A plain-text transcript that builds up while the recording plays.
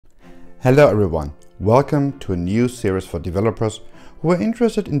Hello everyone, welcome to a new series for developers who are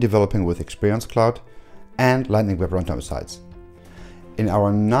interested in developing with Experience Cloud and Lightning Web Runtime sites. In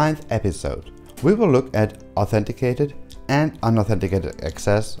our 9th episode, we will look at authenticated and unauthenticated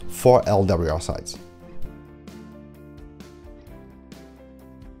access for LWR sites.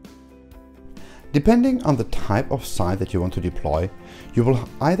 Depending on the type of site that you want to deploy, you will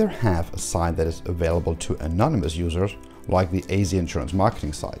either have a site that is available to anonymous users, like the AZ Insurance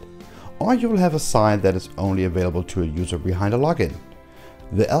Marketing site, or you will have a site that is only available to a user behind a login.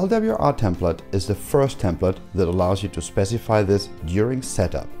 The LWR template is the first template that allows you to specify this during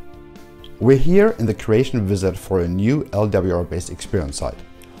setup. We're here in the creation wizard for a new LWR-based experience site.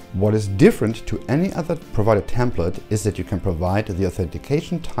 What is different to any other provided template is that you can provide the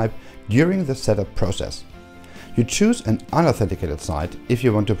authentication type during the setup process. You choose an unauthenticated site if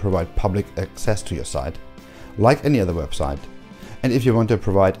you want to provide public access to your site, like any other website. And if you want to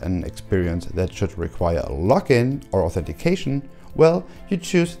provide an experience that should require a login or authentication, well, you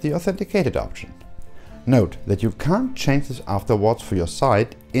choose the authenticated option. Note that you can't change this afterwards for your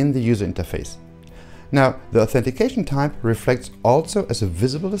site in the user interface. Now, the authentication type reflects also as a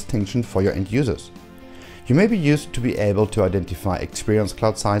visible distinction for your end users. You may be used to be able to identify Experience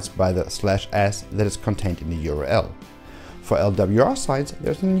Cloud sites by the /s that is contained in the URL. For LWR sites,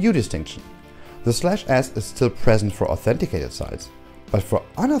 there's a new distinction. The /s is still present for authenticated sites, but for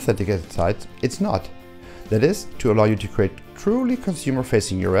unauthenticated sites, it's not. That is to allow you to create truly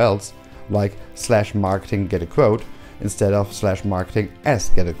consumer-facing URLs like /marketing get a quote instead of /marketing as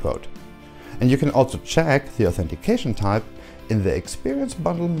get a quote. And you can also check the authentication type in the Experience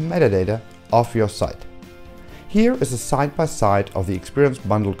Bundle metadata of your site. Here is a side-by-side of the Experience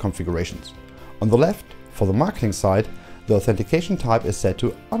Bundle configurations. On the left, for the marketing side, the authentication type is set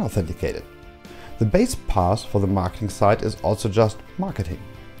to unauthenticated. The base path for the marketing site is also just marketing.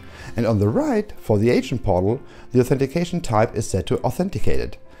 And on the right, for the agent portal, the authentication type is set to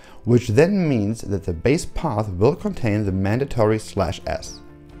authenticated, which then means that the base path will contain the mandatory /s.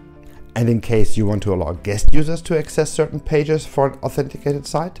 And in case you want to allow guest users to access certain pages for an authenticated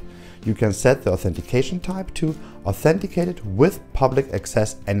site, you can set the authentication type to authenticated with public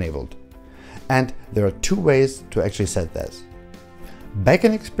access enabled. And there are two ways to actually set this. Back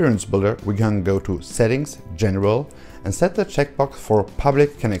in Experience Builder, we can go to Settings, General, and set the checkbox for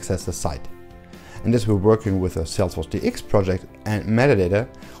Public can access the site. And as we're working with a Salesforce DX project and metadata,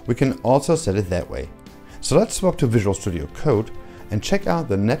 we can also set it that way. So let's swap to Visual Studio Code and check out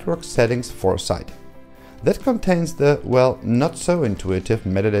the network settings for a site. That contains the, well, not so intuitive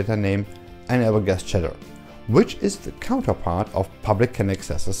metadata name Enable Guest Chatter, which is the counterpart of Public can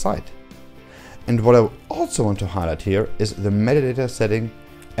access the site. And what I also want to highlight here is the metadata setting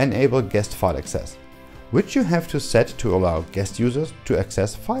Enable Guest File Access, which you have to set to allow guest users to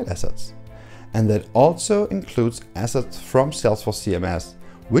access file assets. And that also includes assets from Salesforce CMS,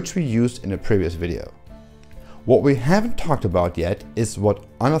 which we used in a previous video. What we haven't talked about yet is what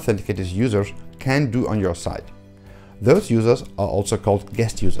unauthenticated users can do on your site. Those users are also called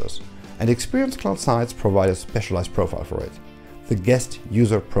guest users, and Experience Cloud sites provide a specialized profile for it, the guest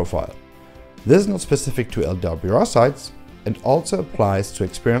user profile. This is not specific to LWR sites and also applies to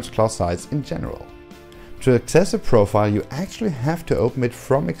Experience Cloud sites in general. To access a profile, you actually have to open it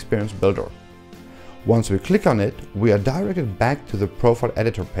from Experience Builder. Once we click on it, we are directed back to the profile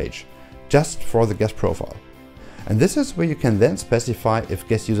editor page, just for the guest profile. And this is where you can then specify if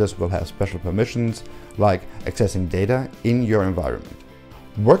guest users will have special permissions, like accessing data in your environment.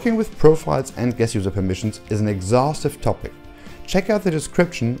 Working with profiles and guest user permissions is an exhaustive topic. Check out the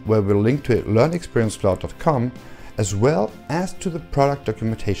description where we'll link to learnexperiencecloud.com as well as to the product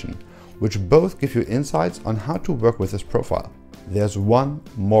documentation, which both give you insights on how to work with this profile. There's one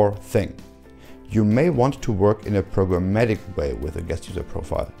more thing. You may want to work in a programmatic way with a guest user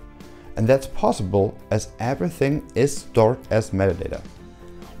profile. And that's possible as everything is stored as metadata.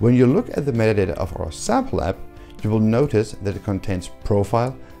 When you look at the metadata of our sample app, you will notice that it contains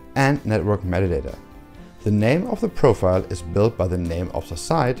profile and network metadata. The name of the profile is built by the name of the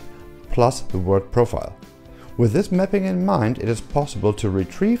site plus the word profile. With this mapping in mind, it is possible to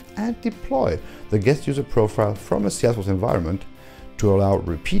retrieve and deploy the guest user profile from a Salesforce environment to allow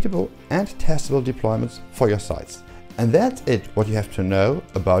repeatable and testable deployments for your sites. And that's it, what you have to know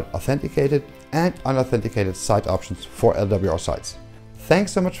about authenticated and unauthenticated site options for LWR sites.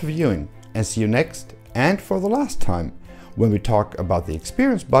 Thanks so much for viewing, and see you next and for the last time when we talk about the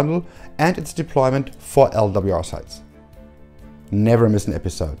Experience Bundle and its deployment for LWR sites. Never miss an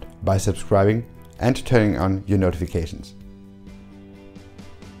episode by subscribing and turning on your notifications.